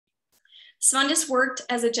Svandis worked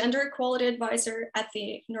as a gender equality advisor at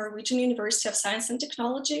the Norwegian University of Science and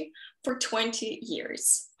Technology for 20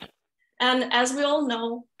 years. And as we all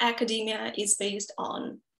know, academia is based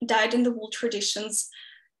on dyed-in-the-wool traditions,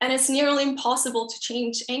 and it's nearly impossible to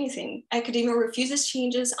change anything. Academia refuses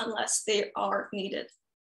changes unless they are needed.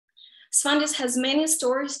 Svandis has many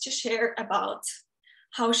stories to share about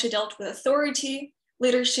how she dealt with authority,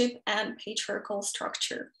 leadership, and patriarchal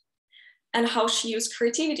structure, and how she used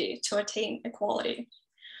creativity to attain equality.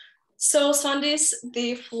 So Svandis,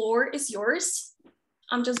 the floor is yours.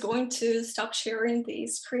 I'm just going to stop sharing the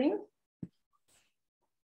screen.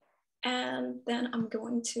 And then I'm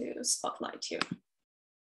going to spotlight you.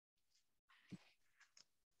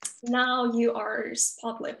 Now you are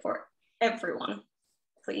spotlight for everyone,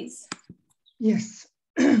 please. Yes.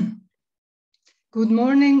 Good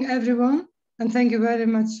morning, everyone. And thank you very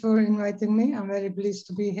much for inviting me. I'm very pleased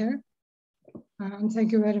to be here. And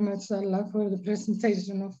thank you very much, Allah, for the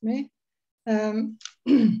presentation of me. When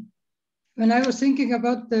I was thinking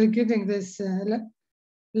about giving this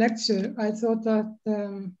lecture, I thought that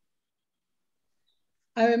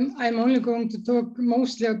I'm only going to talk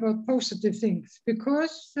mostly about positive things,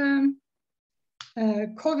 because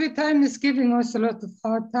COVID time is giving us a lot of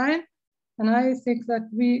hard time. And I think that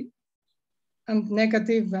and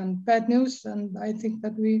negative and bad news, and I think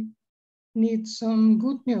that we need some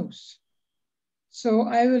good news. So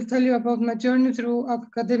I will tell you about my journey through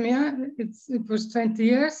academia. It was 20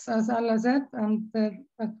 years, as Allah said, and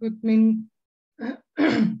that would mean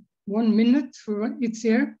 1 minute for each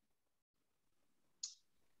year.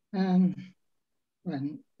 Well,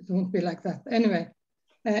 it won't be like that. Anyway,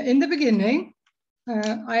 in the beginning,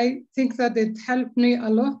 I think that it helped me a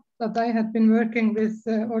lot that I had been working with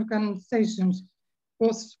organizations,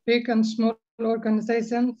 both big and small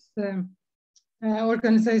organizations,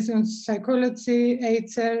 organizations, psychology,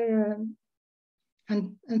 HR,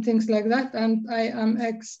 and things like that. And I am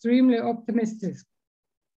extremely optimistic.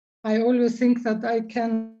 I always think that I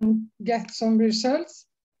can get some results.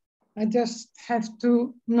 I just have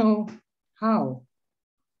to know how.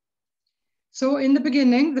 So in the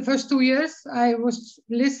beginning, the first 2 years, I was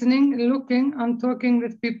listening, looking, and talking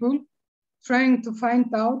with people, trying to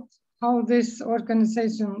find out how this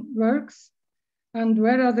organization works, and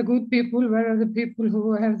where are the good people, where are the people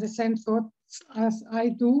who have the same thoughts as I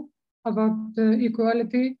do about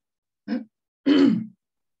equality. And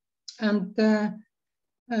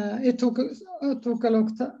it took a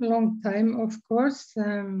long time, of course,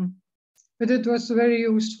 but it was very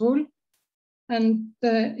useful. And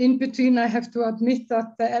in between, I have to admit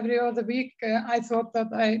that every other week, I thought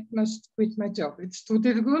that I must quit my job. It's too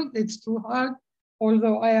difficult, it's too hard.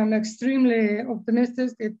 Although I am extremely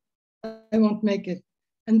optimistic, I won't make it.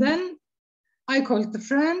 And then I called a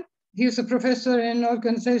friend. He's a professor in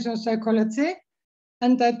organizational psychology.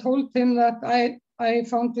 And I told him that I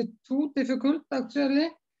found it too difficult, actually,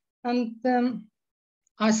 and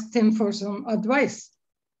asked him for some advice.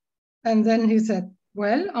 And then he said,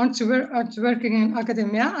 well, aren't you working in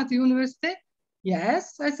academia at the university?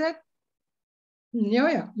 Yes, I said.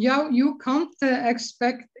 Yeah, you can't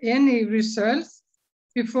expect any results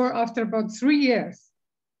after about 3 years.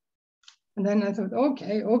 And then I thought,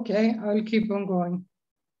 okay, I'll keep on going.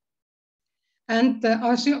 And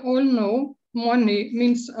as you all know, money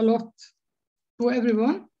means a lot to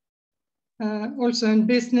everyone, also in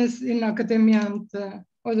business, in academia, and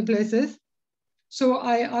other places. So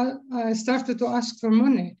I started to ask for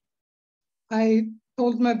money. I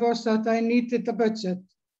told my boss that I needed a budget.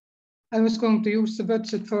 I was going to use the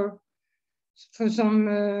budget for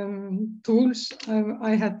some tools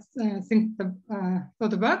I had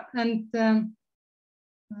thought about. And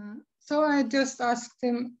so I just asked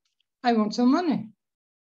him, I want some money.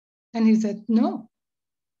 And he said, no,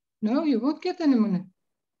 you won't get any money.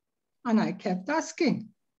 And I kept asking.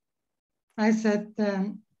 I said,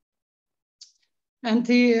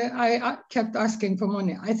 I kept asking for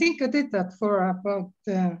money. I think I did that for about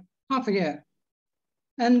half a year.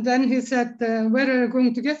 And then he said, where are you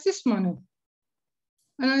going to get this money?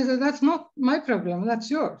 And I said, that's not my problem,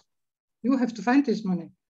 that's yours. You have to find this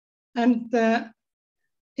money. And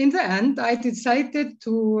in the end, I decided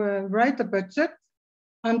to write a budget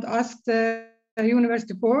and ask the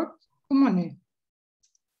university board for money.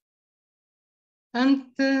 And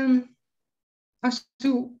as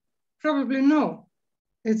you probably know,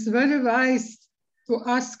 it's very wise to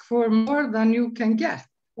ask for more than you can get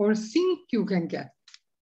or think you can get.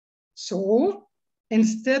 So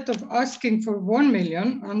instead of asking for 1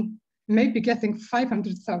 million and maybe getting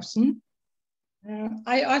 500,000,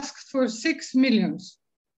 I asked for 6 million.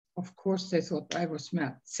 Of course, they thought I was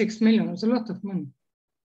mad. 6 million was a lot of money.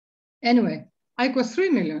 Anyway, I got 3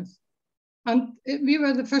 million. And we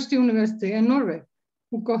were the first university in Norway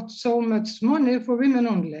who got so much money for women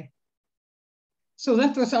only. So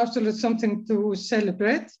that was absolutely something to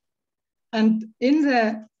celebrate. And in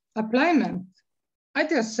the appliement, I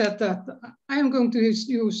just said that I'm going to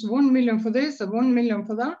use 1 million for this and 1 million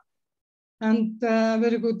for that. And a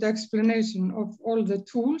very good explanation of all the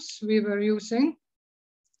tools we were using.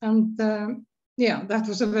 And yeah, that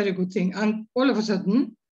was a very good thing. And all of a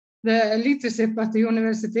sudden, the leadership at the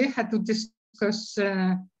university had to discuss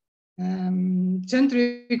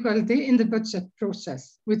gender equality in the budget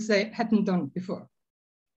process, which they hadn't done before.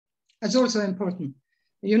 That's also important.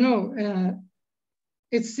 You know,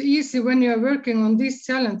 it's easy when you're working on these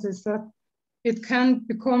challenges that it can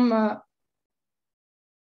become a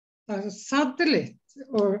satellite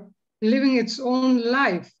or living its own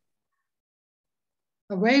life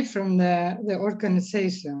away from the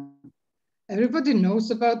organization. Everybody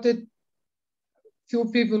knows about it. Few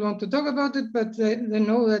people want to talk about it, but they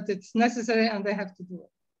know that it's necessary and they have to do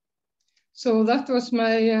it. So that was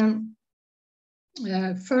my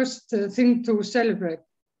first thing to celebrate.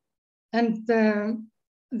 And the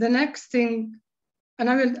next thing, and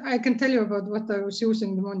I can tell you about what I was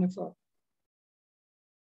using the money for.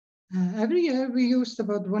 Every year we used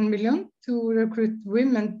about 1 million to recruit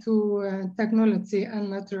women to technology and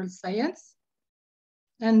natural science.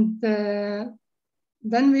 And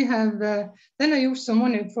then we have, then I used some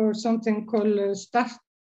money for something called start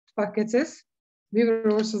packages. We were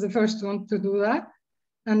also the first one to do that.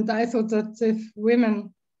 And I thought that if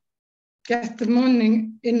women get the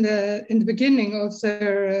money in the beginning of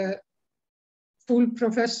their full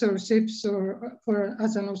professorships or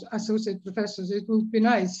as an associate professors, it would be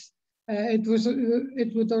nice. It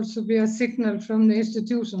would also be a signal from the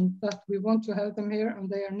institution that we want to have them here and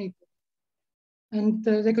they are needed. And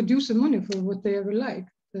they could use the money for what they ever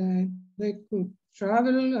liked. They could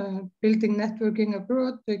travel, building networking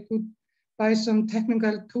abroad. They could buy some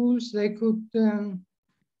technical tools. They could,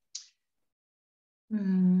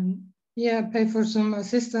 pay for some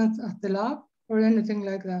assistance at the lab or anything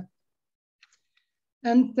like that.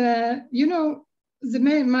 And you know,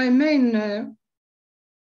 my main,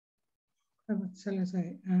 what shall I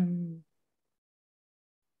say?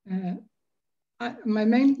 My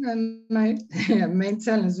main main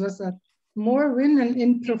challenge was that more women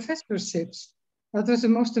in professorships. That was the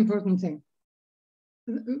most important thing.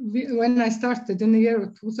 When I started in the year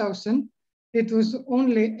of 2000, it was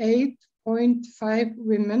only 8.5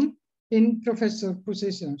 women in professor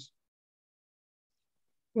positions.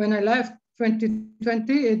 When I left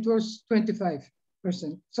 2020, it was 25%.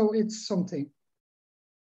 So it's something.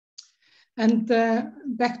 And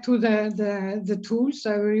back to the tools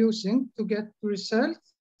I were using to get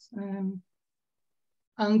results.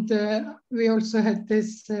 And we also had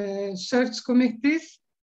this search committees.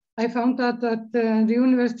 I found out that the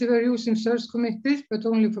university were using search committees, but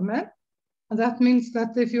only for men. And that means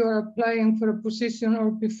that if you are applying for a position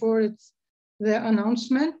or before it's the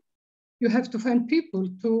announcement, you have to find people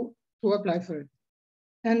to apply for it.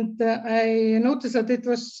 And I noticed that it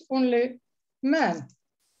was only men.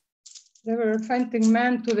 They were finding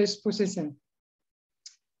men to this position.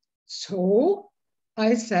 So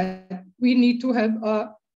I said, we need to have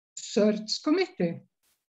a search committee.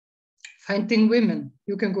 Finding women.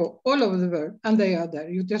 You can go all over the world and they are there.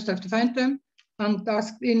 You just have to find them and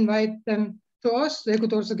invite them to us. They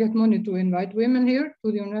could also get money to invite women here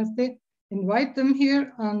to the university, invite them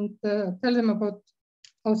here and tell them about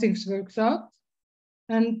how things works out.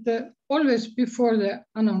 And always before the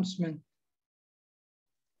announcement.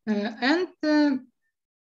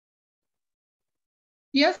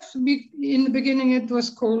 Yes, in the beginning it was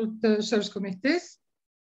called search committees.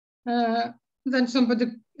 Then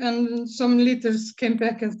some leaders came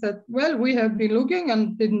back and said, well, we have been looking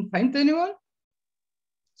and didn't find anyone.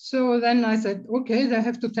 So then I said, okay, they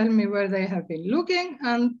have to tell me where they have been looking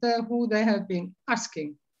and who they have been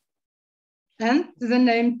asking. And the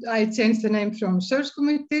name, I changed the name from search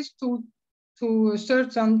committees to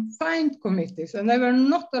search and find committees. And they were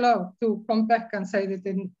not allowed to come back and say they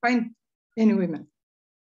didn't find any women.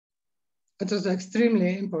 It was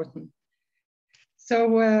extremely important.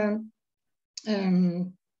 So,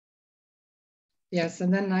 yes,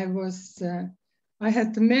 and then I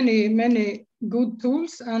had many good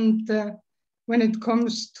tools. And when it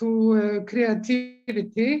comes to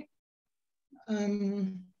creativity,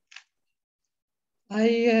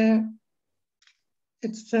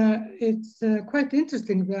 it's quite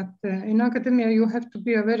interesting that in academia you have to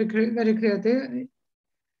be very creative,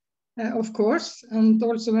 of course, and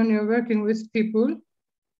also when you're working with people.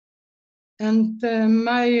 And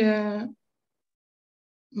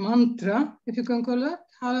mantra, if you can call it,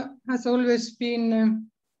 has always been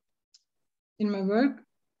in my work.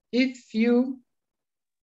 If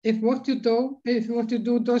what you do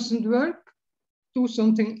doesn't work, do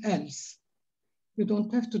something else. You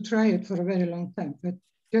don't have to try it for a very long time, but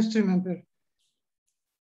just remember,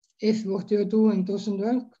 if what you're doing doesn't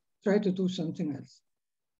work, try to do something else.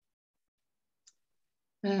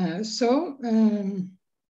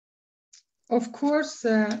 Of course,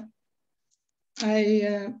 I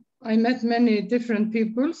met many different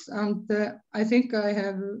peoples, and I think I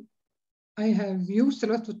have used a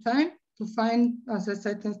lot of time to find, as I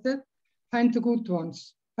said instead, find the good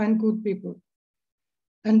ones, find good people.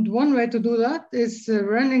 And one way to do that is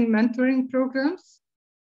running mentoring programs,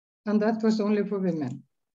 and that was only for women.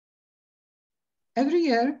 Every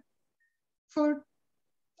year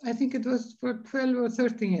I think it was for 12 or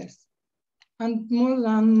 13 years. And more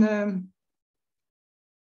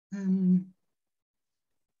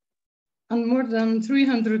than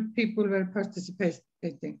 300 people were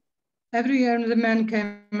participating. Every year the men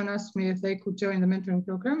came and asked me if they could join the mentoring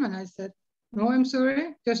program, and I said, no, I'm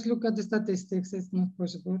sorry, just look at the statistics, it's not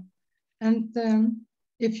possible. And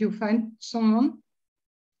if you find someone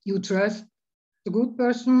you trust, a good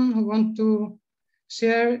person who wants to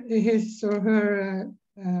share his or her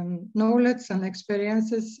knowledge and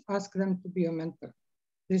experiences, ask them to be a mentor.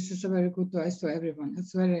 This is a very good advice to everyone.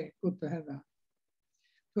 It's very good to have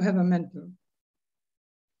a mentor.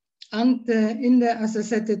 And as I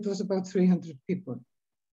said, it was about 300 people.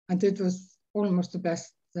 And it was almost the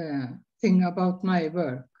best thing about my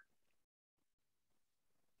work.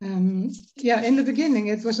 Yeah, in the beginning,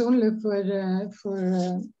 it was only for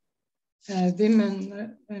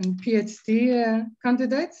women and PhD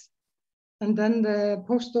candidates. And then the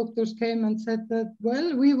postdoctors came and said that,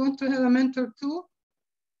 well, we want to have a mentor too.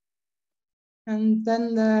 And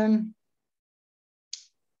then the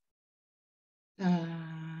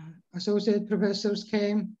associate professors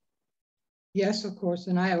came. Yes, of course.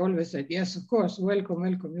 And I always said, yes, of course, welcome,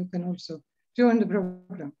 welcome. You can also join the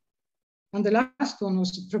program. And the last one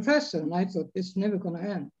was a professor, and I thought it's never going to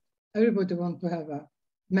end. Everybody wants to have a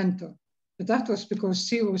mentor. But that was because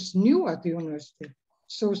she was new at the university.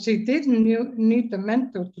 So she didn't need a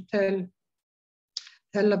mentor to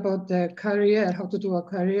tell about the career, how to do a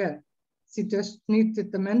career. She just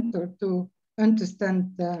needed a mentor to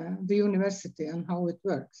understand the university and how it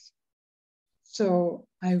works. So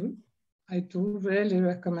I do really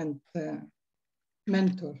recommend the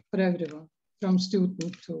mentor for everyone, from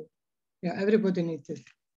student to, yeah, everybody needs it.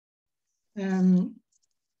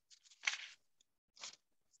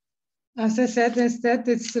 As I said, instead,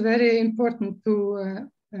 it's very important to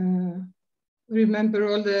remember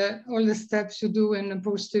all the steps you do in a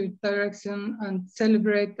positive direction and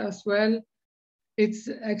celebrate as well. It's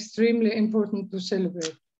extremely important to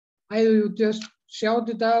celebrate. Either you just shout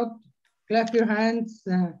it out, clap your hands,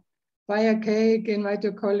 buy a cake, invite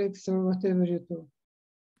your colleagues, or whatever you do.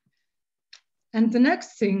 And the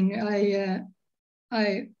next thing I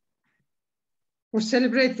was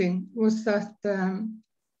celebrating was that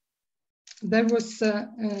there was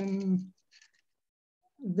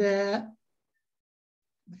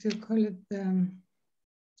what do you call it?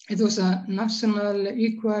 It was a national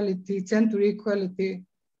equality, gender equality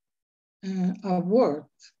award,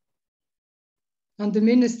 and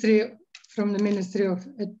from the Ministry of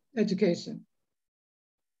Education.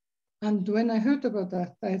 And when I heard about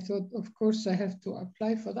that, I thought, of course, I have to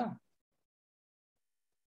apply for that.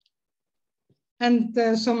 And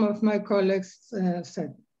some of my colleagues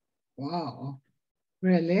said, wow,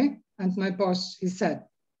 really? And my boss, he said,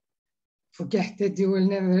 forget it, you will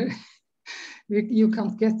never, you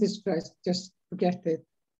can't get this prize, just forget it.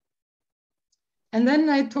 And then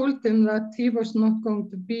I told him that he was not going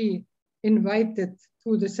to be invited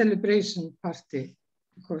to the celebration party,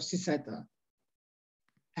 because he said that.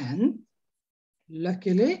 And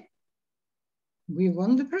luckily, we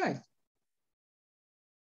won the prize.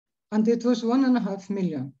 And it was 1.5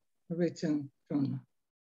 million Norwegian krona.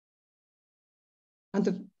 And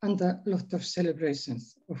a lot of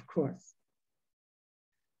celebrations, of course.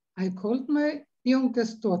 I called my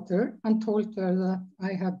youngest daughter and told her that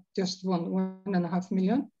I had just won 1.5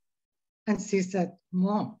 million. And she said,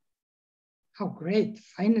 Mom, how great,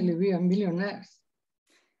 finally we are millionaires.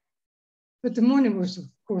 But the money was, of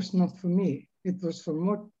course, not for me. It was for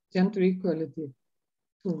more gender equality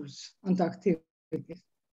tools and activities.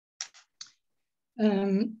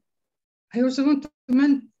 I also want to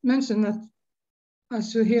mention that,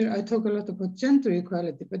 as you hear, I talk a lot about gender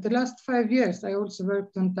equality, but the last 5 years, I also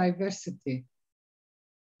worked on diversity.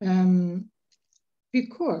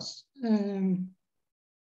 Because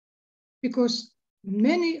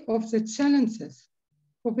many of the challenges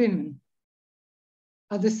for women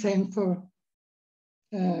are the same for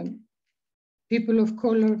people of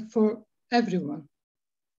color, for everyone.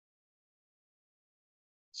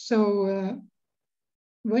 So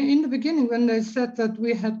when in the beginning, when they said that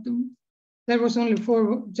there was only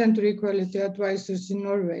 4 gender equality advisors in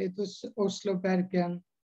Norway, it was Oslo, Bergen,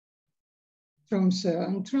 Tromsø,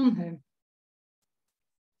 and Trondheim.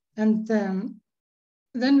 And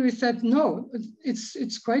then we said, no,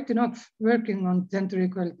 it's quite enough working on gender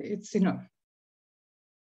equality. It's enough.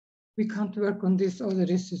 We can't work on these other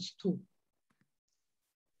issues too.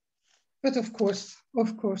 But of course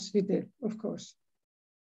we did, of course.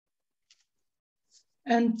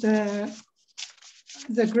 And the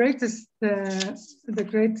greatest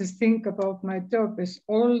thing about my job is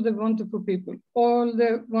all the wonderful people, all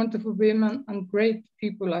the wonderful women and great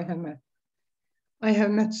people I have met. I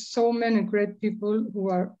have met so many great people who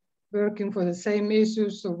are working for the same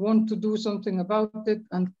issues or want to do something about it.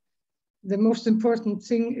 And the most important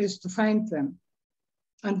thing is to find them.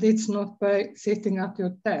 And it's not by sitting at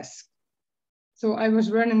your desk. So I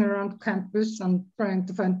was running around campus and trying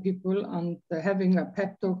to find people and having a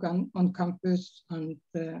pep talk on campus. And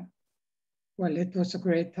well, it was a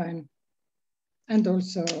great time. And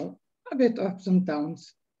also a bit ups and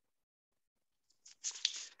downs.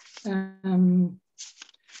 Some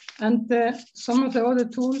of the other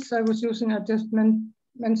tools I was using, I just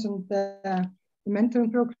mentioned the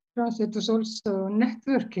mentoring programs. It was also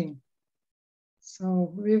networking.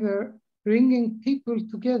 So we were bringing people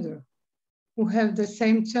together who have the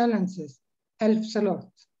same challenges. Helps a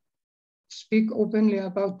lot. Speak openly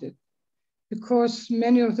about it. Because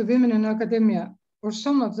many of the women in academia, or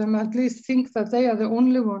some of them at least, think that they are the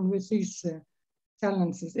only one with these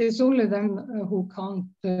challenges. It's only them who can't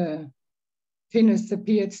finish the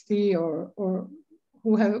PhD or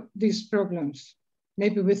who have these problems,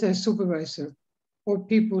 maybe with a supervisor or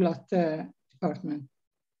people at the department.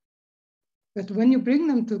 But when you bring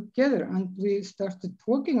them together and we started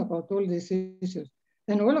talking about all these issues,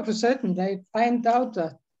 then all of a sudden they find out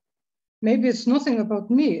that maybe it's nothing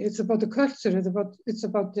about me, it's about the culture, it's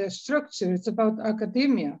about the structure, it's about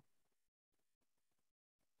academia.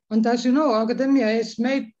 And as you know, academia is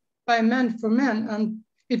made by men for men, and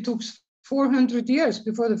it took 400 years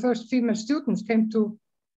before the first female students came to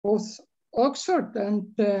both Oxford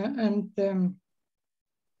and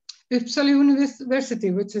Uppsala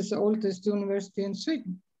University, which is the oldest university in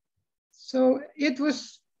Sweden. So it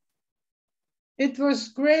was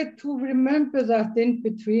great to remember that in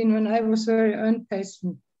between when I was very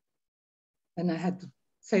impatient. And I had to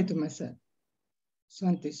say to myself,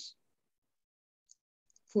 Svandis,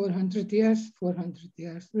 400 years,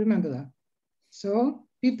 remember that. So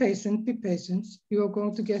be patient, you are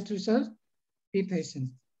going to get results, be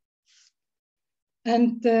patient.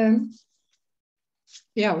 And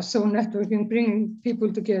yeah, so networking, bringing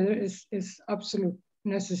people together is absolutely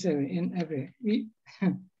necessary in every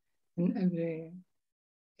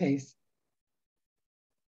case.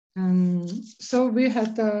 So we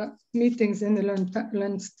had meetings in the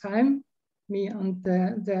lunch time, me and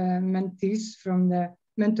the mentees from the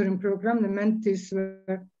mentoring program. The mentees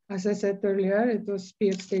were, as I said earlier, it was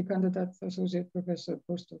PhD candidates, associate professor,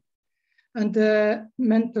 postdoc. And the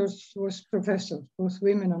mentors was professors, both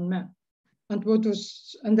women and men. And it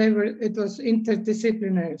was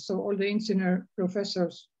interdisciplinary. So all the engineer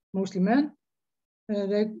professors, mostly men,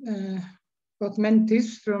 they got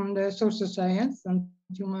mentees from the social science and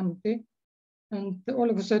humanity. And all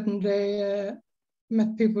of a sudden they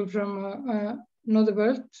met people from another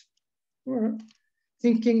world who were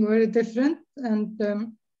thinking very different. And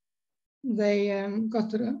they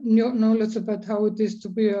got knowledge about how it is to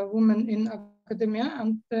be a woman in academia.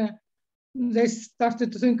 And they started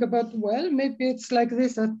to think about, well, maybe it's like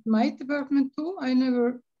this at my department too. I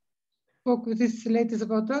never spoke with these ladies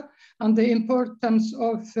about that. And the importance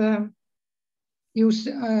of that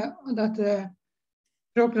the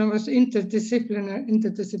program was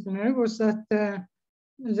interdisciplinary was that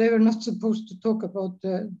they were not supposed to talk about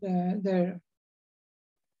their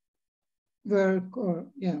work or,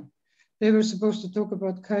 they were supposed to talk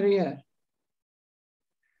about career.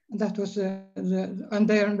 That was and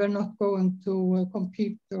they were not going to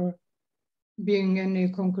compete or being in any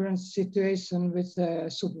concurrence situation with the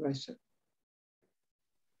supervisor.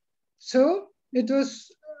 So it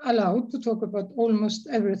was allowed to talk about almost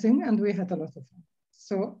everything, and we had a lot of fun.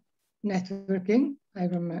 So networking, I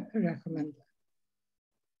recommend that.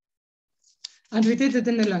 And we did it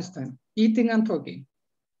in the lunchtime, eating and talking.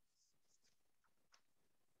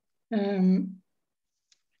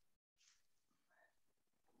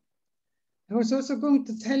 I was also going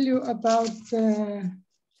to tell you about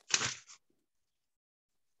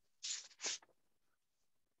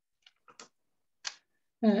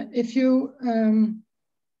if you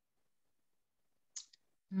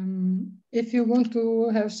want to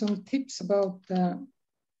have some tips about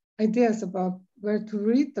ideas about where to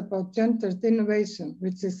read about gendered innovation,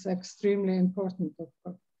 which is extremely important, of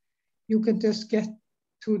course, you can just get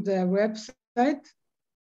to the website.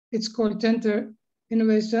 It's called Gender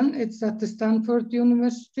Innovation. It's at the Stanford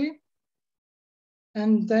University.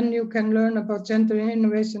 And then you can learn about gender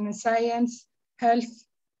innovation in science, health,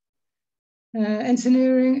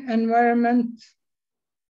 engineering, environment.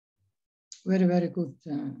 Very, very good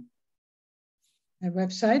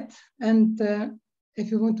website. And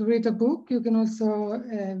if you want to read a book, you can also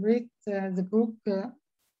read the book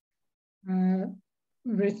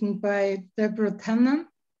written by Deborah Tannen,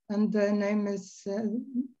 and the name is,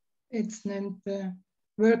 it's named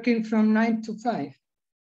Working from 9 to 5.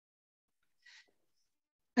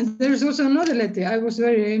 And there's also another lady I was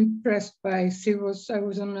very impressed by. I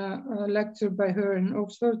was on a lecture by her in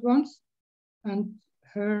Oxford once, and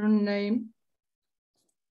her name,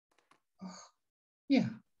 I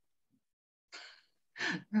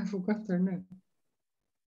forgot her name.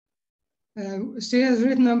 She has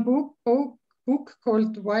written a book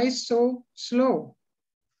called Why So Slow?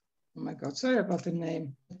 Oh my God, sorry about the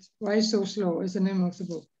name. Why So Slow is the name of the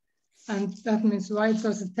book. And that means, why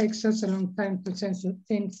does it take such a long time to change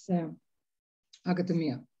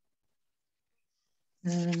academia?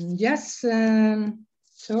 Yes, I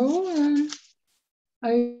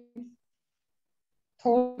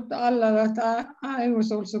told Alla that I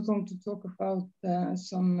was also going to talk about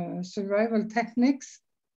some survival techniques.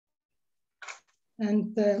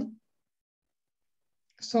 And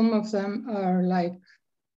some of them are like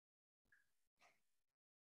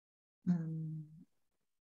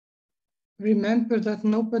remember that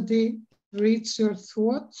nobody reads your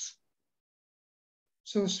thoughts.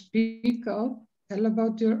 So speak out, tell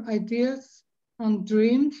about your ideas and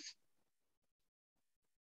dreams.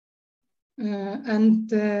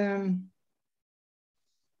 And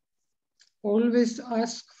always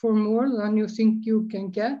ask for more than you think you can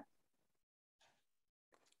get.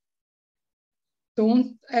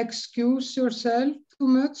 Don't excuse yourself too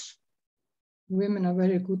much. Women are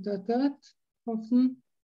very good at that often.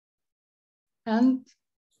 And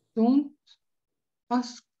don't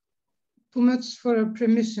ask too much for a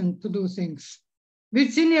permission to do things.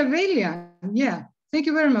 Virginia Valian, yeah, thank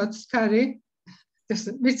you very much, Kari.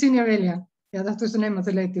 Virginia Valian, yeah, that was the name of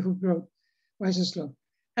the lady who wrote Why So Slow.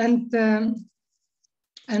 And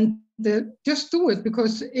just do it,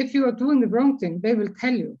 because if you are doing the wrong thing, they will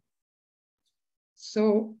tell you.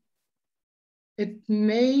 So it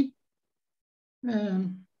may,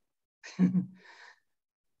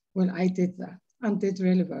 well, I did that, and it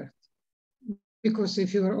really worked. Because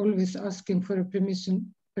if you are always asking for a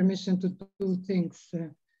permission to do things,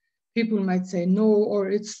 people might say no,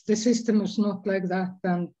 or the system is not like that.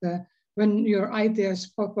 And when your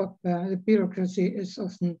ideas pop up, the bureaucracy is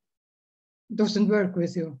often doesn't work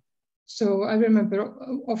with you. So I remember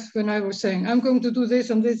when I was saying, I'm going to do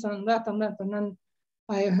this and this and that, and then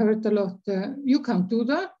I heard a lot, you can't do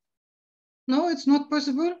that. No, it's not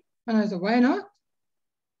possible. And I said, why not?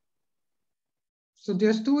 So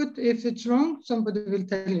just do it. If it's wrong, somebody will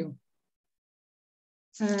tell you.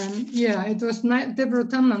 Yeah, it was Deborah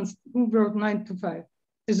Tannen who wrote 9 to 5.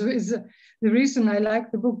 The reason I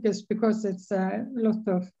like the book is because it's a lot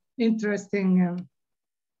of interesting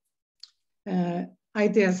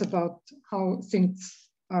ideas about how things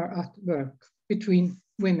are at work between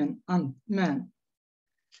women and men.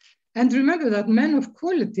 And remember that men of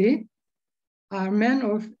quality are men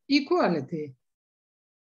of equality.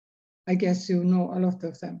 I guess you know a lot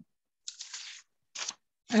of them.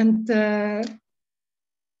 And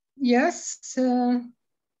yes, I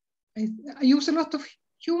use a lot of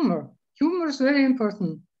humor. Humor is very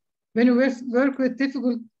important. When you work with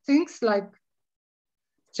difficult things like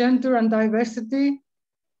gender and diversity,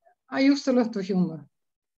 I used a lot of humor.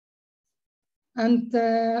 And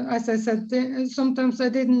as I said, sometimes I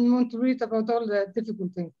didn't want to read about all the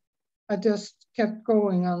difficult things. I just kept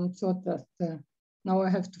going and thought that now I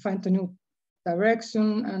have to find a new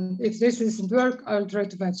direction. And if this doesn't work, I'll try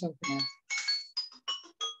to find something else.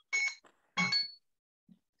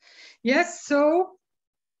 Yes, so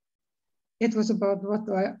it was about what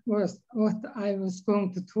I was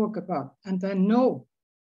going to talk about. And I know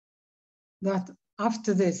that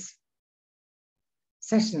after this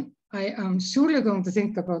session, I am surely going to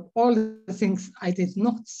think about all the things I did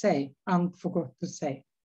not say and forgot to say.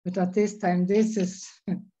 But at this time, this is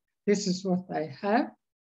what I have.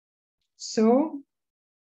 So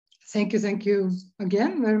thank you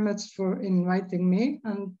again very much for inviting me,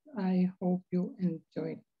 and I hope you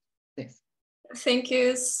enjoyed this. Thank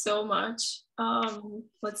you so much.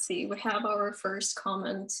 Let's see, we have our first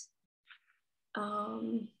comment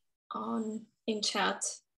in chat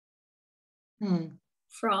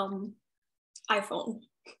from iPhone.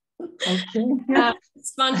 Okay.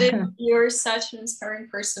 Svandis, you're such an inspiring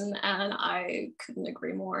person, and I couldn't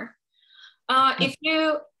agree more. If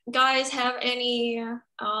you guys have any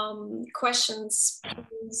questions,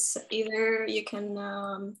 please either you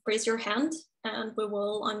can raise your hand and we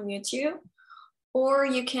will unmute you, or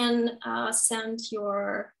you can send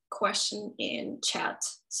your question in chat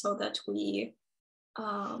so that we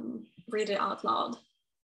read it out loud.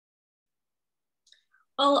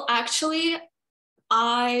 Well, actually,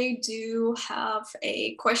 I do have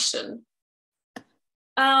a question.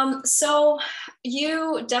 So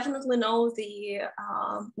you definitely know the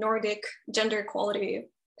Nordic gender equality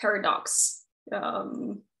paradox.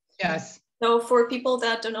 Yes. So for people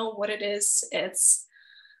that don't know what it is, it's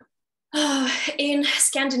in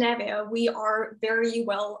Scandinavia, we are very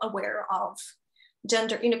well aware of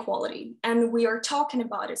gender inequality, and we are talking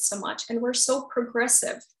about it so much, and we're so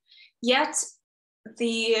progressive. Yet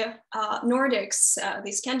the Nordics,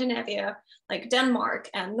 the Scandinavia, like Denmark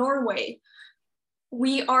and Norway,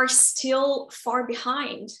 we are still far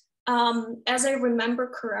behind. As I remember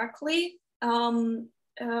correctly,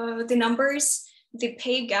 the numbers, the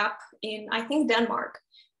pay gap in, I think, Denmark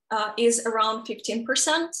is around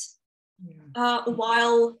 15%,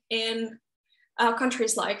 while in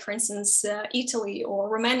countries like, for instance, Italy or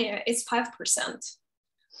Romania, it's 5%.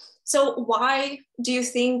 So why do you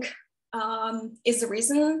think is the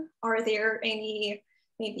reason? Are there any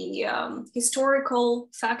maybe historical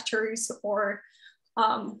factors, or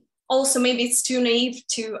also maybe it's too naive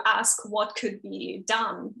to ask what could be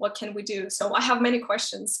done, what can we do? So I have many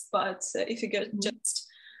questions, but if you could just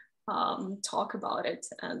talk about it.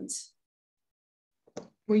 And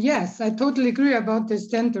well, yes, I totally agree about this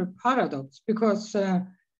gender paradox, because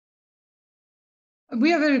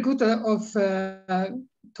we are very good of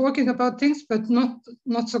talking about things, but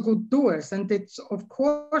not so good doers. And it's, of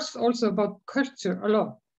course, also about culture a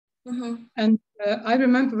lot. And I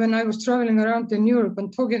remember when I was traveling around in Europe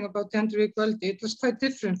and talking about gender equality, it was quite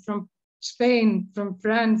different from Spain, from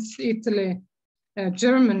France, Italy,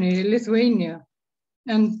 Germany, Lithuania.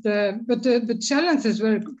 And but the challenges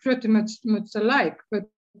were pretty much alike. But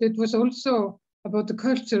it was also about the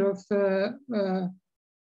culture of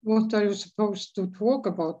what are you supposed to talk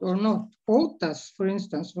about or not. Quotas, for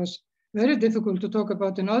instance, was very difficult to talk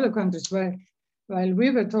about in other countries, while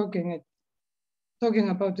we were talking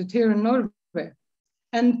about it here in Norway.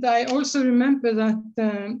 And I also remember that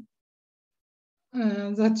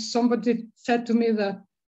that somebody said to me that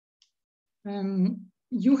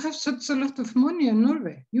you have such a lot of money in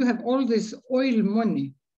Norway. You have all this oil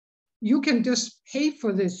money. You can just pay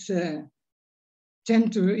for this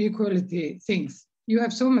gender equality things. You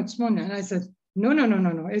have so much money. And I said, no.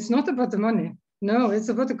 It's not about the money. No, it's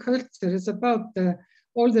about the culture. It's about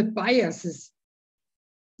all the biases,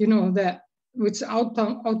 that which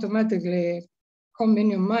automatically come in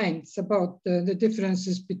your minds about the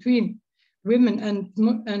differences between women and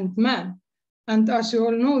men. And as you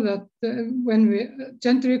all know, that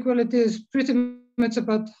gender equality is pretty much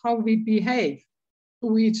about how we behave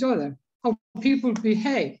to each other, how people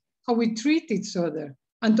behave, how we treat each other,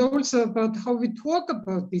 and also about how we talk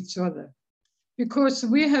about each other. Because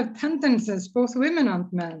we have tendencies, both women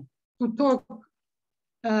and men, to talk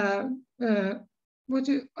up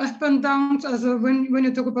and down. As when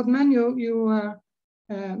you talk about men,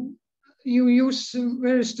 you use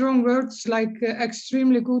very strong words like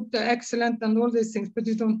extremely good, excellent, and all these things, but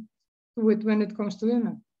you don't do it when it comes to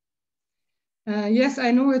women. Yes,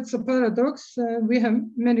 I know it's a paradox. We have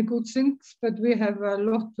many good things, but we have a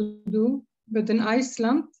lot to do. But in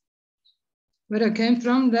Iceland, where I came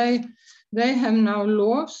from, they have now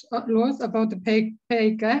laws about the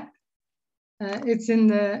pay gap. It's in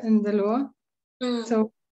the law.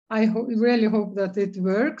 So I really hope that it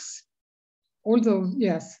works. Although,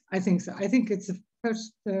 yes, I think so. I think it's the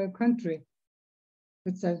first country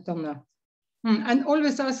which has done that. And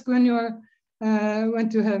always ask when you are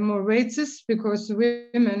want to have more wages, because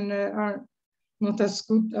women are not as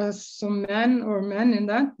good as some men in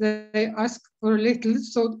that. They ask for a little.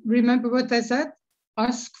 So remember what I said: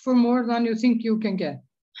 ask for more than you think you can get.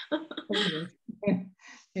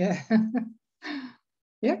 Yeah.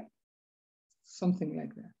 Yeah. Something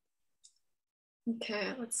like that.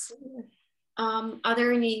 Okay, let's see. Are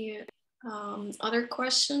there any other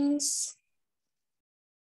questions?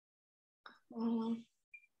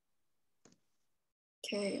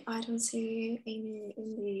 Okay, I don't see any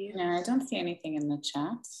in the... No, I don't see anything in the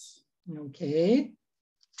chat. Okay.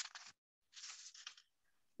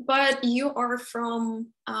 But you are from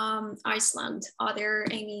Iceland. Are there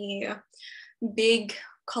any big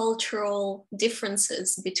cultural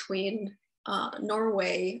differences between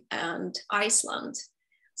Norway and Iceland?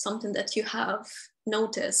 Something that you have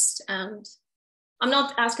noticed? And I'm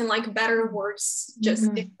not asking like better or worse,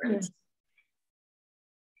 just different. Yeah.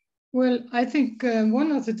 Well, I think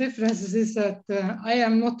one of the differences is that I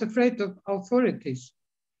am not afraid of authorities.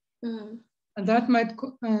 And that might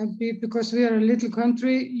be because we are a little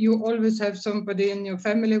country. You always have somebody in your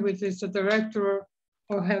family which is a director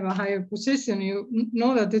or have a higher position. You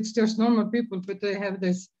know that it's just normal people, but they have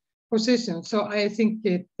this position. So I think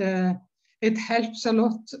it helps a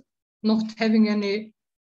lot not having any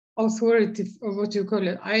authority, or what you call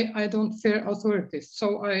it. I don't fear authorities.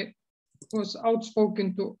 So I was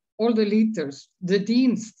outspoken to all the leaders, the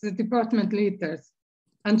deans, the department leaders,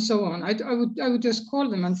 and so on. I would just call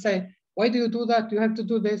them and say, why do you do that? You have to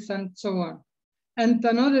do this, and so on. And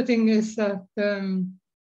another thing is that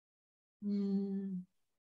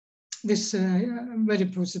this very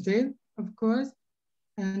positive, of course,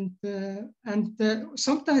 and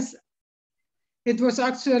sometimes it was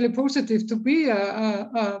actually positive to be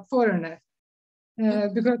a foreigner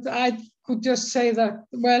because I could just say that,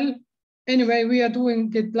 well, anyway, we are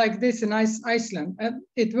doing it like this in Iceland, and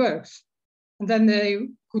it works. And then they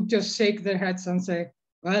could just shake their heads and say,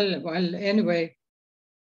 well, anyway,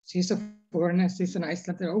 she's a foreigner, she's an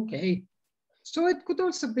Icelander, okay. So it could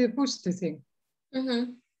also be a positive thing.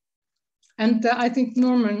 And I think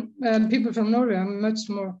people from Norway are much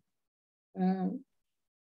more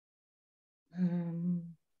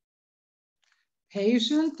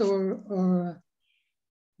patient, or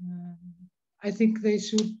I think they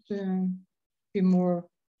should be more,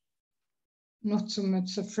 not so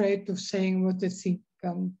much afraid of saying what they think.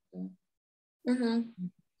 And,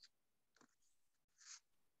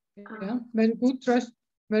 yeah, very good,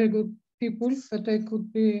 very good people, but they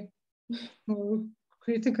could be more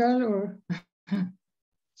critical or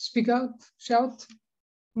speak out, shout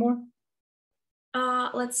more.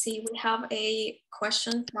 Let's see, we have a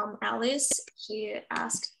question from Alice. She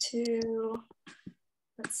asked to,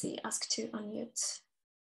 ask to unmute.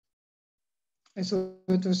 I thought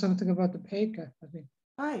it was something about the pay gap, I think.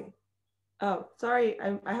 Hi. Oh, sorry,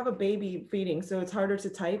 I have a baby feeding, so it's harder to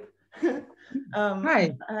type.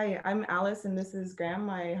 Hi. Hi, I'm Alice, and this is Graham,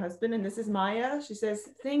 my husband, and this is Maya. She says,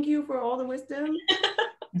 thank you for all the wisdom.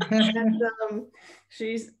 And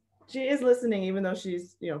she is listening, even though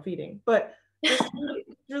she's feeding. But just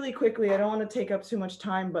really quickly, I don't want to take up too much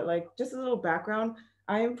time, but like just a little background.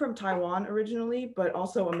 I am from Taiwan originally, but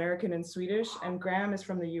also American and Swedish, and Graham is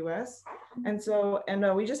from the US. And so,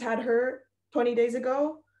 we just had her 20 days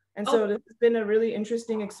ago. And so this has been a really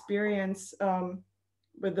interesting experience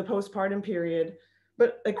with the postpartum period.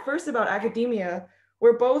 But like first about academia,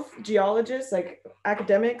 we're both geologists, like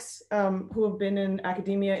academics who have been in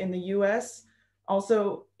academia in the US,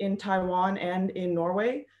 also in Taiwan and in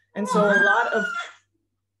Norway. And so a lot of,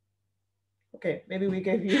 okay, maybe we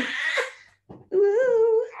gave you,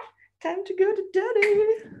 ooh, time to go to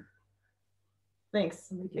daddy.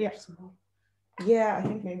 Thanks. Yeah, I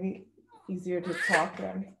think maybe easier to talk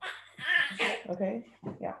then. Okay,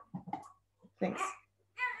 yeah, thanks.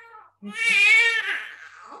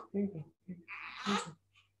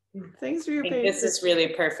 Thanks for your patience. This is really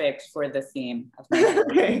perfect for the theme of my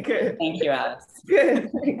Okay, good. Thank you, Alice.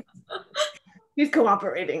 Good. He's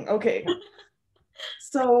cooperating. Okay.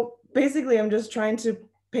 So basically, I'm just trying to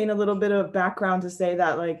paint a little bit of background to say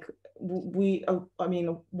that, like, I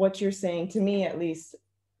mean, what you're saying to me, at least,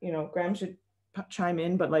 Graham should chime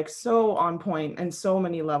in, but like so on point and so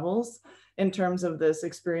many levels in terms of this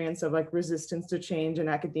experience of like resistance to change in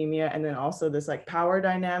academia, and then also this like power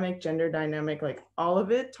dynamic, gender dynamic, like all of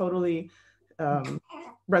it totally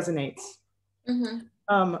resonates.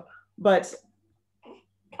 But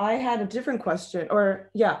I had a different question,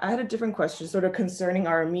 sort of concerning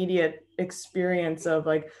our immediate experience of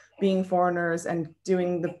like being foreigners and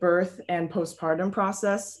doing the birth and postpartum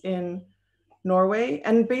process in Norway.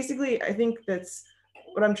 And basically, I think that's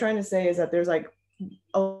what I'm trying to say, is that there's like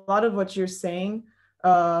a lot of what you're saying,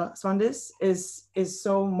 Svandis, is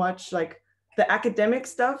so much like the academic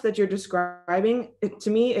stuff that you're describing. To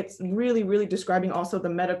me, it's really, really describing also the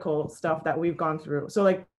medical stuff that we've gone through. So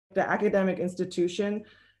like the academic institution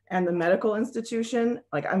and the medical institution,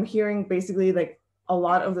 like I'm hearing basically like a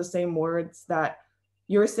lot of the same words that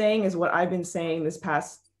you're saying is what I've been saying this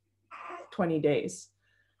past 20 days.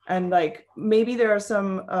 And like, maybe there are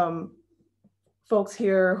some folks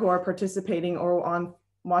here who are participating or on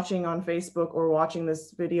watching on Facebook or watching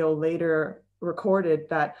this video later recorded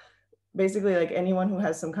that basically like anyone who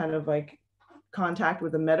has some kind of like contact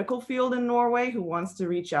with the medical field in Norway who wants to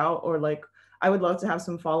reach out, or like I would love to have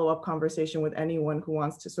some follow-up conversation with anyone who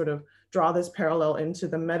wants to sort of draw this parallel into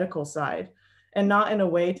the medical side, and not in a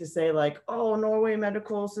way to say like, oh, Norway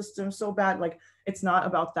medical system so bad. Like, it's not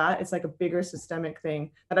about that. It's like a bigger systemic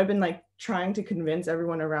thing that I've been like trying to convince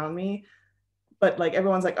everyone around me, but like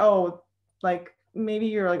everyone's like, oh, like maybe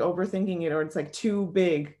you're like overthinking it, or it's like too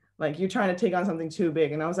big, like you're trying to take on something too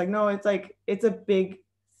big. And I was like, no, it's like, it's a big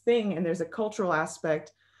thing and there's a cultural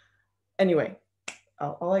aspect. Anyway,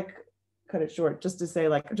 I'll like cut it short just to say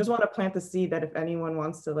like, I just want to plant the seed that if anyone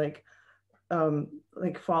wants to like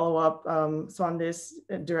follow up Svandis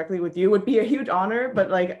directly with you would be a huge honor, but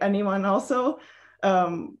like anyone also,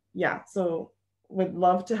 yeah, so would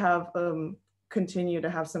love to have continue to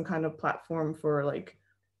have some kind of platform for like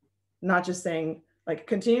not just saying like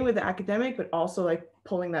continue with the academic, but also like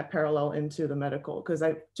pulling that parallel into the medical, because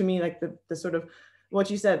to me like the sort of what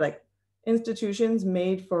you said, like institutions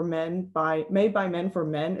made by men for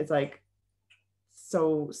men, it's like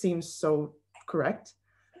seems so correct.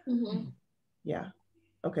 Mm-hmm. Yeah.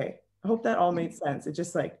 Okay. I hope that all made sense. It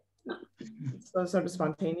just like so sort of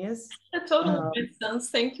spontaneous. It totally makes sense.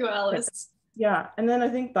 Thank you, Alice. Yeah. And then I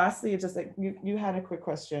think lastly, it's just like you had a quick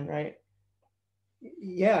question, right?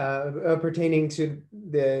 Yeah, pertaining to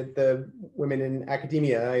the women in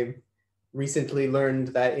academia. I recently learned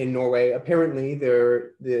that in Norway, apparently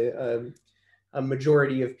a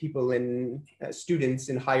majority of people in students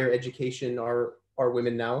in higher education are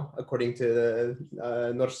women now, according to the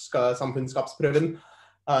Norska Samfunnsskapsprøven.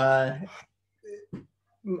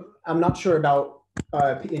 I'm not sure about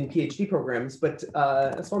in PhD programs, but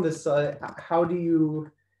Svandis, how do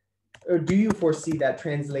you foresee that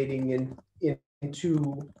translating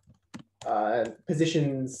into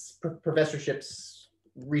positions, professorships,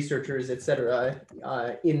 researchers, etc.,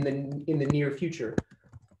 in the near future?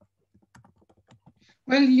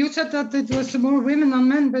 Well, you said that it was more women than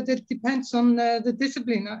men, but it depends on the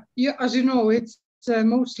discipline. As you know, it's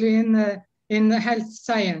mostly in the health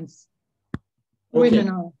science. Okay. Women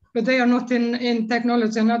are, but they are not in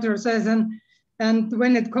technology and other science. And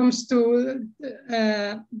when it comes to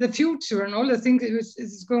the future and all the things that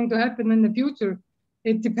is going to happen in the future,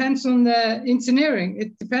 it depends on the engineering.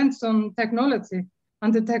 It depends on technology,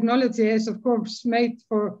 and the technology is, of course, made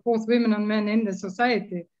for both women and men in the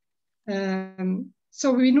society. So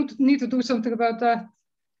we need to do something about that.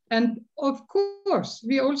 And of course,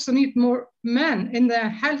 we also need more men in the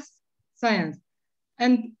health science.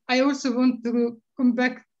 And I also want to come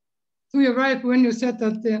back to your right when you said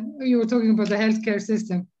that you were talking about the healthcare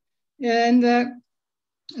system. And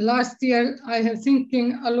last year, I have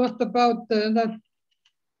thinking a lot about that.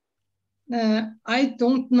 I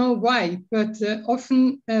don't know why, but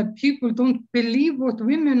often people don't believe what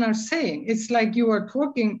women are saying. It's like you are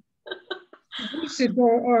talking bullshit,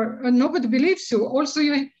 or nobody believes you. Also,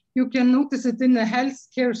 you can notice it in the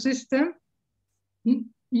healthcare system.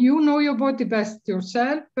 You know your body best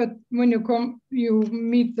yourself, but when you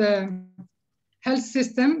meet the health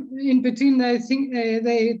system, in between they think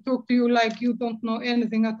they talk to you like you don't know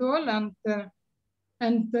anything at all,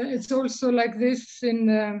 and it's also like this in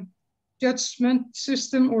the judgment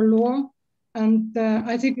system or law. And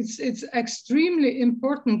I think it's extremely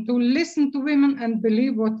important to listen to women and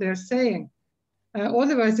believe what they're saying.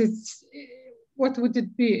 Otherwise, what would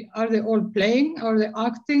it be? Are they all playing? Are they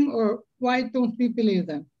acting? Or why don't we believe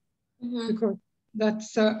them? Mm-hmm. Because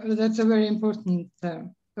that's a very important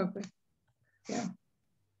topic. Yeah.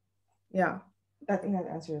 Yeah, I think that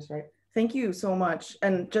answers right. Thank you so much.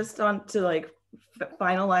 And just on to like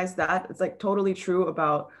finalize that, it's like totally true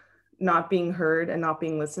about not being heard and not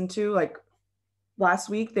being listened to. Like last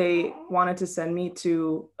week, they wanted to send me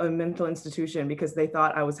to a mental institution because they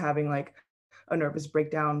thought I was having like a nervous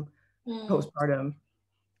breakdown postpartum.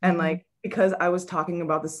 And like, because I was talking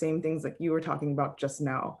about the same things like you were talking about just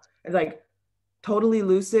now. It's like totally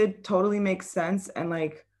lucid, totally makes sense. And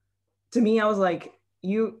like, to me, I was like,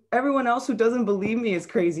 everyone else who doesn't believe me is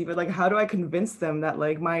crazy, but like, how do I convince them that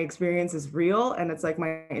like my experience is real and it's like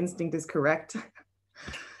my instinct is correct?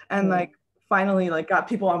 And like, finally like got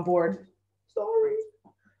people on board. Sorry.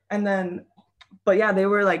 And then, but yeah, they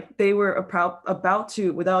were about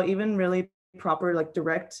to, without even really proper like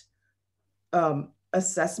direct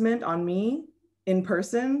assessment on me in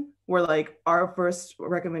person, where like our first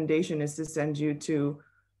recommendation is to send you to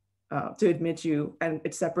admit you and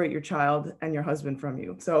separate your child and your husband from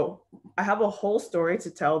you. So I have a whole story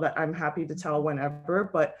to tell that I'm happy to tell whenever,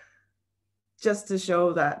 but just to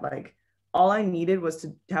show that like all I needed was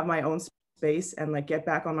to have my own space and like get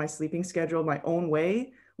back on my sleeping schedule my own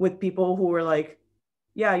way with people who were like,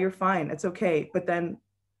 yeah, you're fine, it's okay. But then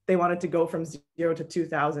they wanted to go from 0 to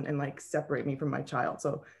 2000 and like separate me from my child.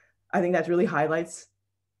 So I think that really highlights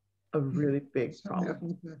a really big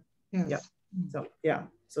problem. Yes. Yeah. So yeah.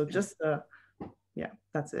 So just yeah,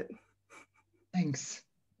 that's it. Thanks.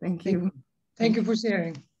 Thank you. Thank you for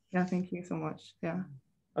sharing. Yeah, thank you so much. Yeah.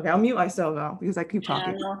 Okay, I'll mute myself now because I keep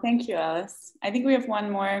talking. No, thank you, Alice. I think we have one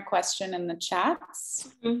more question in the chats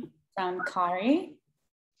from Kari.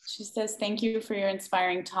 She says, thank you for your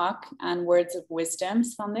inspiring talk and words of wisdom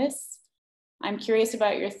on this. I'm curious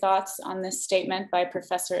about your thoughts on this statement by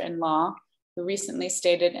Professor in Law, who recently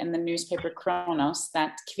stated in the newspaper Kronos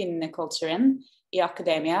that kvinnekulturen I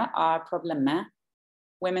academia are problemet.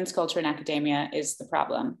 Women's culture in academia is the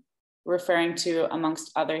problem, referring to,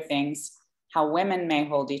 amongst other things, how women may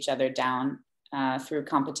hold each other down through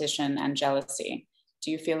competition and jealousy.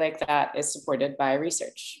 Do you feel like that is supported by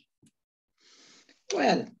research?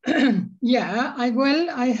 Well, yeah,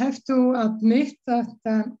 I have to admit that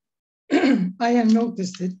I have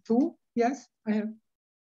noticed it too. Yes, I have.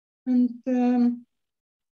 And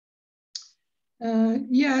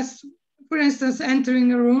yes, for instance,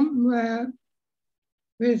 entering a room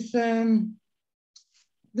with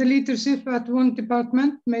the leadership at one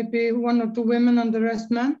department, maybe 1 or 2 women and the rest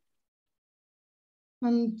men.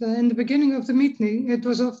 And in the beginning of the meeting, it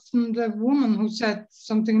was often the woman who said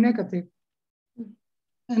something negative.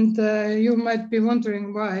 And you might be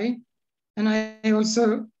wondering why. And I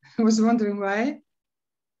also was wondering why.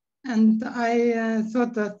 And I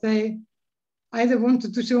thought that they either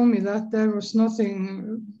wanted to show me that there was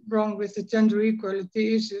nothing wrong with the gender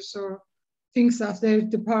equality issues or things at their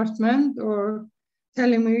department, or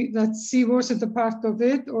telling me that she wasn't a part of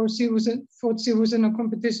it, or thought she was in a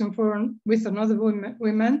competition with another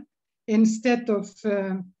women instead of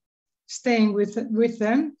staying with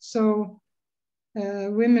them. So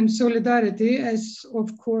women's solidarity is,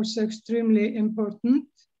 of course, extremely important.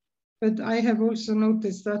 But I have also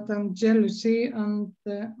noticed that jealousy and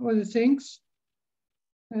other things.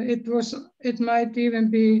 It might even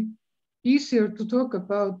be easier to talk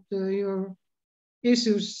about your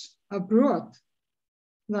issues abroad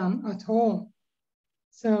than at home.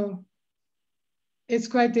 So it's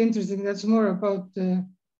quite interesting. That's more about the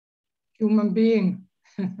human being.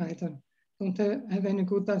 I don't have any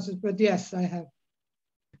good answers, but yes, I have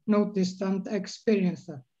noticed and experienced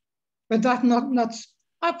that. But that's not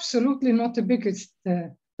absolutely not the biggest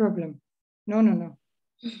problem. No.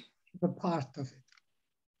 A part of it.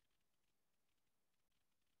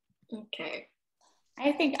 Okay.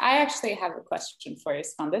 I think I actually have a question for you,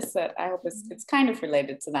 Svandis, that I hope it's kind of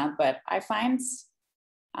related to that, but I find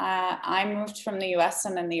I moved from the US,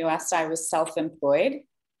 and in the US I was self-employed.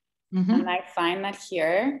 And I find that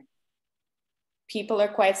here people are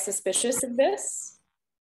quite suspicious of this,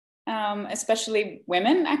 especially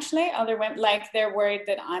women, actually. Other women, like they're worried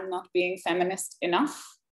that I'm not being feminist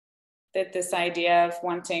enough, that this idea of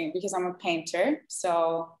wanting, because I'm a painter,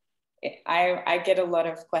 so I get a lot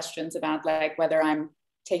of questions about like whether I'm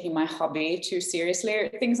taking my hobby too seriously, or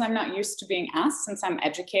things I'm not used to being asked, since I'm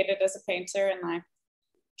educated as a painter and I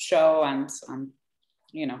show, and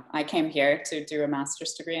you know, I came here to do a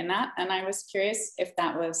master's degree in that. And I was curious if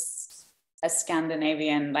that was a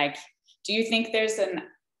Scandinavian, like, do you think there's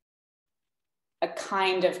a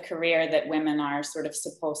kind of career that women are sort of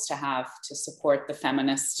supposed to have to support the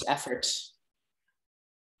feminist effort?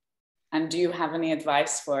 And do you have any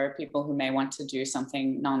advice for people who may want to do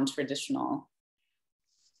something non-traditional?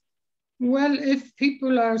 Well, if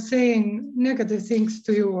people are saying negative things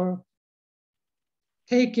to you or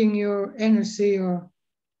taking your energy or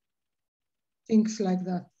things like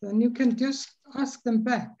that, then you can just ask them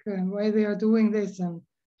back why they are doing this, and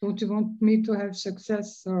don't you want me to have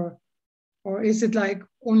success, or is it like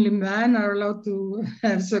only men are allowed to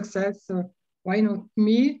have success, or why not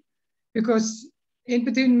me? Because in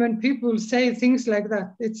between, when people say things like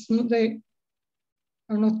that, it's not, they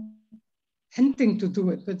are not intending to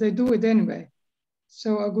do it, but they do it anyway.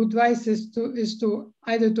 So a good advice is to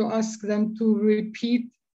either to ask them to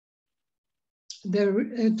repeat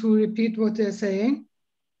what they're saying,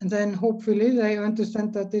 and then hopefully they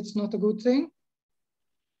understand that it's not a good thing.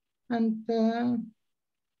 And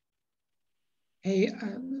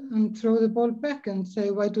and throw the ball back and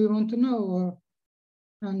say, why do you want to know?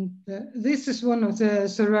 And this is one of the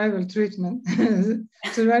survival treatment,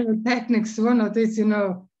 survival techniques. One of these,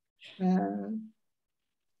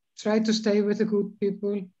 try to stay with the good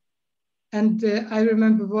people. And I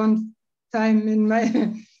remember one time in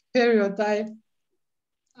my period,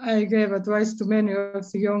 I gave advice to many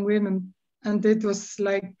of the young women, and it was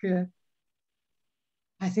like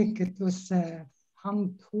I think it was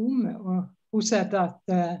Han Tome, or who said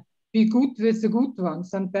that be good with the good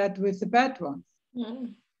ones and bad with the bad ones.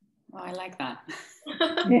 Mm. Oh, I like that.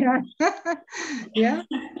 Yeah, yeah.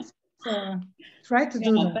 So try to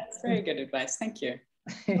do that. That's very good advice. Thank you.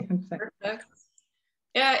 Perfect.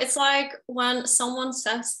 Yeah, it's like when someone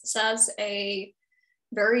says a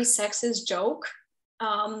very sexist joke,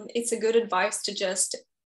 it's a good advice to just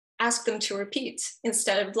ask them to repeat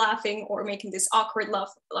instead of laughing or making this awkward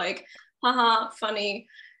laugh, like, haha, funny.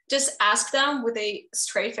 Just ask them with a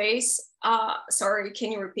straight face, sorry,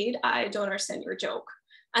 can you repeat? I don't understand your joke.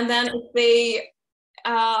 And then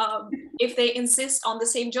if they insist on the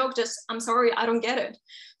same joke, just, I'm sorry, I don't get it.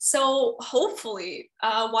 So hopefully,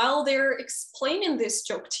 while they're explaining this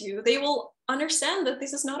joke to you, they will understand that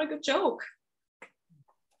this is not a good joke.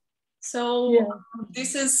 So yeah.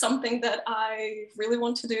 This is something that I really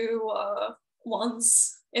want to do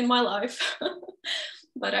once in my life,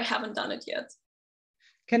 but I haven't done it yet.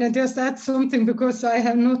 Can I just add something? Because I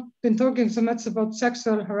have not been talking so much about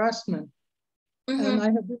sexual harassment. Mm-hmm. And I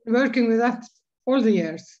have been working with that all the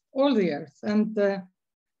years. And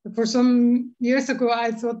for some years ago,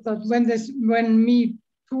 I thought that when Me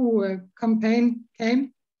Too campaign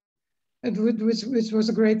came, which was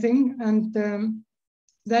a great thing. And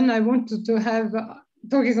then I wanted to have,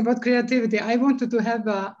 talking about creativity, I wanted to have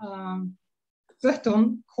a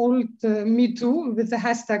button called Me Too, with the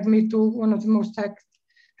hashtag Me Too, one of the most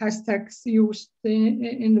hashtags used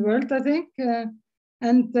in the world, I think.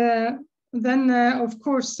 Then, of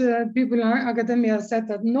course, people in academia said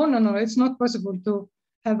that no, it's not possible to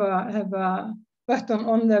have a button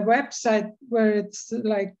on the website where it's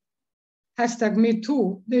like hashtag Me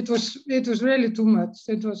Too. It was really too much.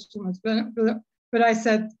 It was too much. But I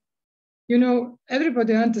said,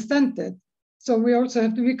 everybody understands it. So we also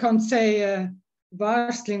we can't say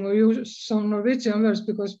varsling or use some Norwegian words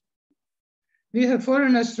because we have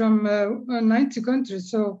foreigners from 90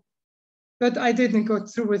 countries. So, but I didn't go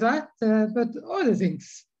through with that, but other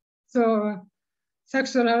things. So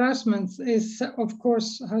sexual harassment is, of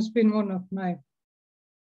course, has been one of my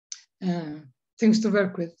things to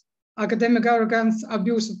work with. Academic arrogance,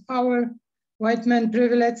 abuse of power, white men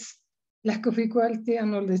privilege, lack of equality,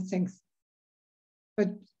 and all these things. But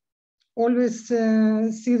always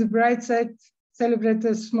see the bright side, celebrate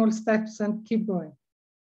the small steps, and keep going.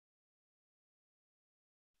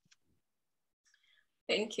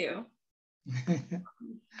 Thank you.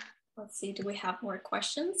 Let's see, do we have more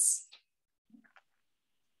questions?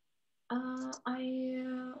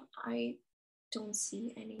 I don't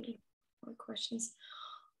see any more questions.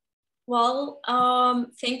 Well,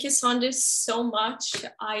 thank you, Svandis, so much.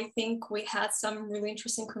 I think we had some really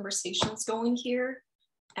interesting conversations going here,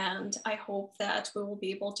 and I hope that we will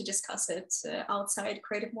be able to discuss it outside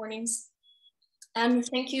Creative Mornings. And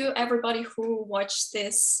thank you, everybody who watched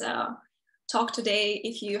this talk today.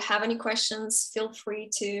 If you have any questions, feel free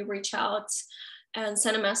to reach out and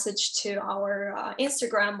send a message to our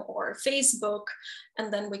Instagram or Facebook,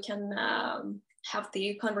 and then we can have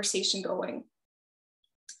the conversation going.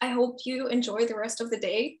 I hope you enjoy the rest of the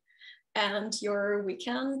day and your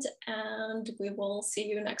weekend, and we will see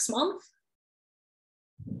you next month.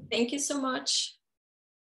 Thank you so much.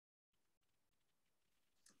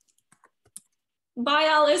 Bye,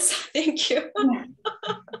 Alice. Thank you.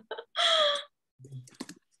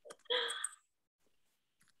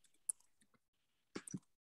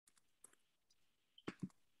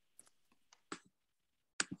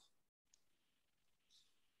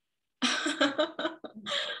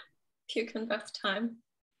 You can have time.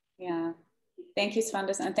 Yeah. Thank you,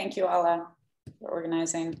 Svandis, and thank you, Alla, for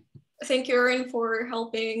organizing. Thank you, Erin, for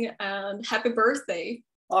helping, and happy birthday.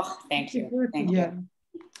 Oh, thank you. Thank you.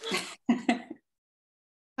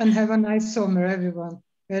 And have a nice summer, everyone.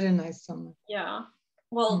 Very nice summer. Yeah.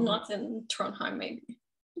 Well, not in Trondheim, maybe.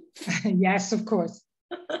 Yes, of course.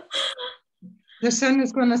 The sun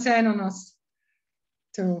is going to shine on us.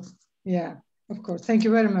 So, yeah, of course. Thank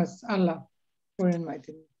you very much, Alla, for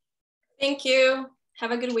inviting me. Thank you.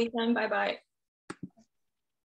 Have a good weekend. Bye-bye.